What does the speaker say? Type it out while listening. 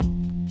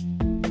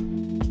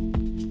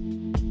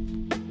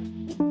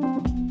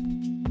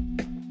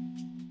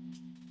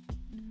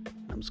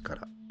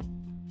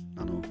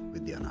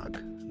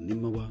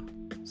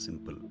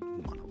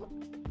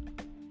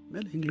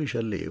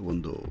ಇಂಗ್ಲೀಷಲ್ಲಿ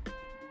ಒಂದು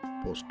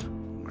ಪೋಸ್ಟ್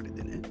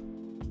ಮಾಡಿದ್ದೇನೆ.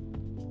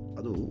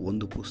 ಅದು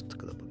ಒಂದು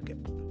ಪುಸ್ತಕದ ಬಗ್ಗೆ.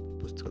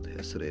 ಪುಸ್ತಕದ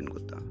ಹೆಸರು ಏನು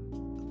ಗೊತ್ತಾ?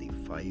 The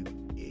 5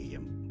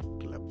 AM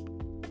club.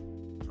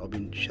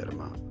 Robin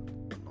Sharma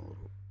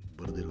ಅನ್ನೋರು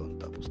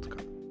ಬರೆದಿರುವಂಥ ಪುಸ್ತಕ.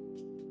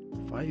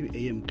 5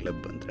 AM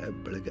ಕ್ಲಬ್ ಅಂದರೆ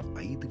ಬೆಳಗ್ಗೆ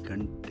 5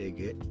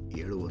 ಗಂಟೆಗೆ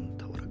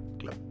ಏಳುವಂಥವರ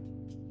ಕ್ಲಬ್.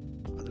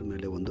 ಅದರ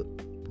ಮೇಲೆ ಒಂದು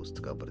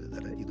ಪುಸ್ತಕ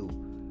ಬರೆದಿದ್ದಾರೆ. ಇದು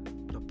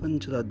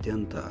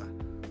ಪ್ರಪಂಚದಾದ್ಯಂತ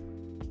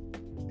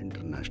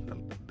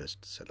ಇಂಟರ್ನ್ಯಾಷನಲ್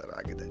ಬೆಸ್ಟ್ ಸೆಲ್ಲರ್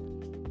ಆಗಿದೆ.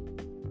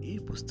 ಈ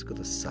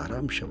ಪುಸ್ತಕದ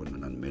ಸಾರಾಂಶವನ್ನು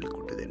ನಾನು ಮೇಲೆ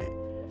ಕೊಟ್ಟಿದ್ದೇನೆ.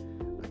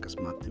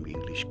 ಅಕಸ್ಮಾತ್ ನಿಮಗೆ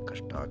ಇಂಗ್ಲೀಷ್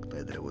ಕಷ್ಟ ಆಗ್ತಾ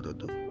ಇದ್ದರೆ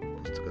ಓದೋದು,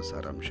 ಪುಸ್ತಕ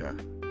ಸಾರಾಂಶ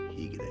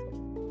ಹೀಗಿದೆ.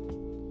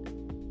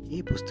 ಈ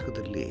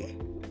ಪುಸ್ತಕದಲ್ಲಿ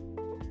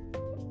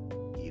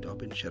ಈ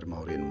ರಾಬಿನ್ ಶರ್ಮಾ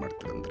ಅವರು ಏನು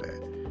ಮಾಡ್ತಾರೆ ಅಂದರೆ,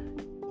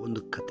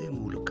 ಒಂದು ಕತೆ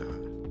ಮೂಲಕ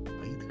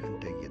 5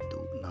 ಗಂಟೆಗೆ ಎದ್ದು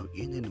ನಾವು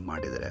ಏನೇನು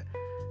ಮಾಡಿದರೆ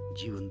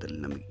ಜೀವನದಲ್ಲಿ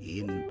ನಮಗೆ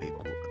ಏನು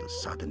ಬೇಕು ಅದು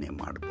ಸಾಧನೆ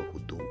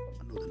ಮಾಡಬಹುದು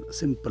ಅನ್ನೋದನ್ನು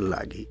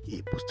ಸಿಂಪಲ್ಲಾಗಿ ಈ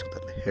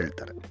ಪುಸ್ತಕದಲ್ಲಿ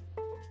ಹೇಳ್ತಾರೆ.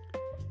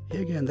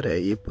 ಹೇಗೆ ಅಂದರೆ,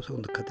 ಈ ಪುಸ್ತಕ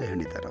ಒಂದು ಕತೆ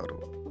ಹೇಳಿದ್ದಾರೆ ಅವರು.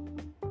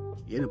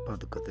 ಏನಪ್ಪ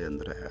ಅದು ಕತೆ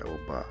ಅಂದರೆ,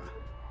 ಒಬ್ಬ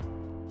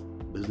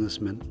ಬಿಸ್ನೆಸ್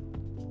ಮ್ಯಾನ್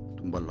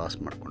ತುಂಬ ಲಾಸ್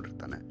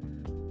ಮಾಡ್ಕೊಂಡಿರ್ತಾನೆ.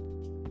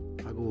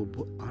 ಹಾಗೂ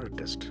ಒಬ್ಬ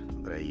ಆರ್ಟಿಸ್ಟ್,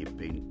 ಅಂದರೆ ಈ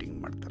ಪೇಂಟಿಂಗ್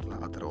ಮಾಡ್ತಾರಲ್ಲ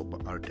ಆ ಥರ ಒಬ್ಬ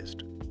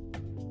ಆರ್ಟಿಸ್ಟ್,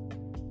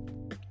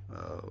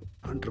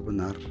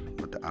 ಆಂಟ್ರಪ್ರನರ್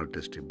ಮತ್ತು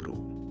ಆರ್ಟಿಸ್ಟ್ ಇಬ್ಬರು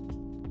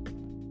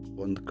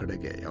ಒಂದು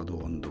ಕಡೆಗೆ ಯಾವುದೋ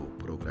ಒಂದು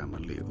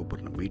ಪ್ರೋಗ್ರಾಮಲ್ಲಿ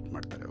ಒಬ್ಬರನ್ನ ಮೀಟ್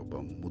ಮಾಡ್ತಾರೆ. ಒಬ್ಬ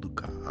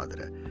ಮುದುಕ,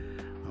 ಆದರೆ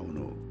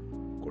ಅವನು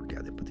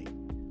ಕೋಟ್ಯಾಧಿಪತಿ.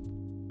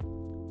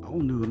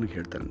 ಅವನು ಇವ್ರನ್ನ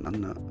ಹೇಳ್ತಾನೆ,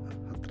 ನನ್ನ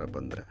ಹತ್ರ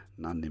ಬಂದರೆ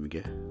ನಾನು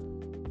ನಿಮಗೆ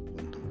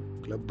ಒಂದು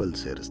ಕ್ಲಬ್ಬಲ್ಲಿ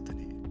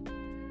ಸೇರಿಸ್ತೀನಿ.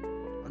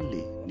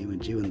 ಅಲ್ಲಿ ನೀವು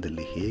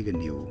ಜೀವನದಲ್ಲಿ ಹೇಗೆ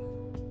ನೀವು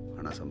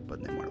ಹಣ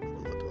ಸಂಪಾದನೆ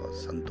ಮಾಡ್ಬೋದು, ಅಥವಾ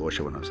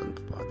ಸಂತೋಷವನ್ನು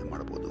ಸಂಪಾದನೆ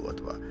ಮಾಡ್ಬೋದು,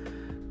 ಅಥವಾ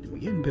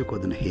ನಿಮಗೇನು ಬೇಕು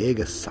ಅದನ್ನು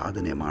ಹೇಗೆ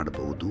ಸಾಧನೆ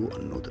ಮಾಡಬಹುದು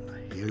ಅನ್ನೋದನ್ನು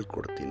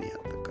ಹೇಳ್ಕೊಡ್ತೀನಿ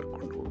ಅಂತ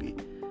ಕರ್ಕೊಂಡು ಹೋಗಿ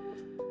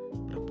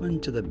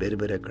ಪ್ರಪಂಚದ ಬೇರೆ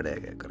ಬೇರೆ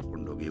ಕಡೆಗೆ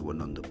ಕರ್ಕೊಂಡೋಗಿ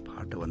ಒಂದೊಂದು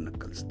ಪಾಠವನ್ನು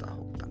ಕಲಿಸ್ತಾ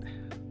ಹೋಗ್ತಾನೆ.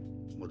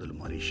 ಮೊದಲು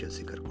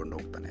ಮಾರಿಷಿಯಸ್ಸಿಗೆ ಕರ್ಕೊಂಡು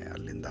ಹೋಗ್ತಾನೆ,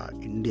 ಅಲ್ಲಿಂದ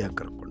ಇಂಡಿಯಾ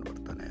ಕರ್ಕೊಂಡು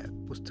ಬರ್ತಾನೆ.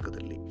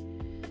 ಪುಸ್ತಕದಲ್ಲಿ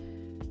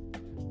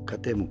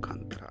ಕತೆ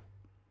ಮುಖಾಂತರ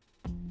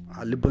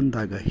ಅಲ್ಲಿ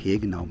ಬಂದಾಗ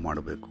ಹೇಗೆ ನಾವು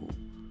ಮಾಡಬೇಕು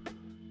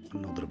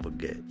ಅನ್ನೋದ್ರ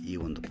ಬಗ್ಗೆ ಈ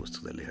ಒಂದು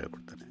ಪುಸ್ತಕದಲ್ಲಿ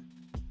ಹೇಳ್ಕೊಡ್ತಾನೆ.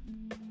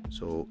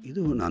 ಸೊ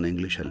ಇದು ನಾನು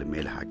ಇಂಗ್ಲೀಷಲ್ಲಿ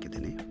ಮೇಲೆ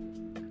ಹಾಕಿದ್ದೀನಿ.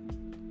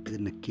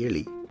 ಇದನ್ನು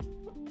ಕೇಳಿ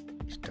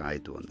ಇಷ್ಟ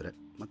ಆಯಿತು ಅಂದರೆ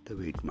ಮತ್ತೆ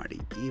ವೆಯ್ಟ್ ಮಾಡಿ.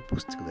 ಈ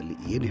ಪುಸ್ತಕದಲ್ಲಿ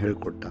ಏನು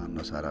ಹೇಳ್ಕೊಟ್ಟ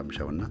ಅನ್ನೋ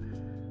ಸಾರಾಂಶವನ್ನು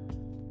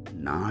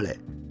ನಾಳೆ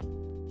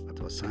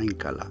ಅಥವಾ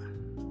ಸಾಯಂಕಾಲ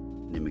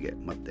ನಿಮಗೆ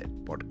ಮತ್ತೆ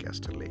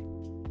ಪಾಡ್ಕ್ಯಾಸ್ಟಲ್ಲಿ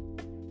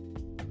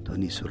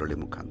ಧ್ವನಿ ಸುರುಳಿ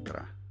ಮುಖಾಂತರ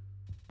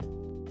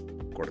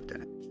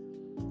ಕೊಡ್ತೇನೆ.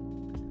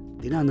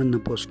 ದಿನ ನನ್ನ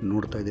ಪೋಸ್ಟ್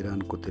ನೋಡ್ತಾ ಇದ್ದೀರಾ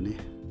ಅನ್ಕೋತೀನಿ,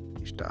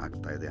 ಇಷ್ಟ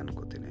ಆಗ್ತಾ ಇದೆ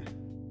ಅನ್ಕೋತೀನಿ.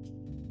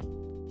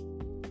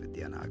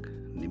 ವಿದ್ಯಾನಾಗ್,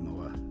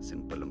 ನಿಮ್ಮವ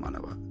ಸಿಂಪಲ್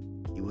ಮಾನವ.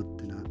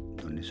 ಇವತ್ತಿನ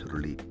ಧ್ವನಿ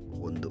ಸುರುಳಿ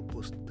ಒಂದು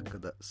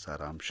ಪುಸ್ತಕದ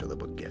ಸಾರಾಂಶದ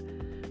ಬಗ್ಗೆ.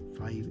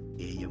 5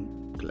 AM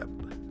ಕ್ಲಬ್,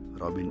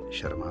 ರಾಬಿನ್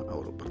ಶರ್ಮಾ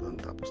ಅವರು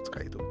ಬರೆದಂಥ ಪುಸ್ತಕ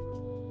ಇದು.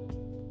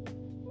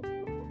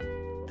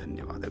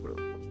 ಧನ್ಯವಾದಗಳು.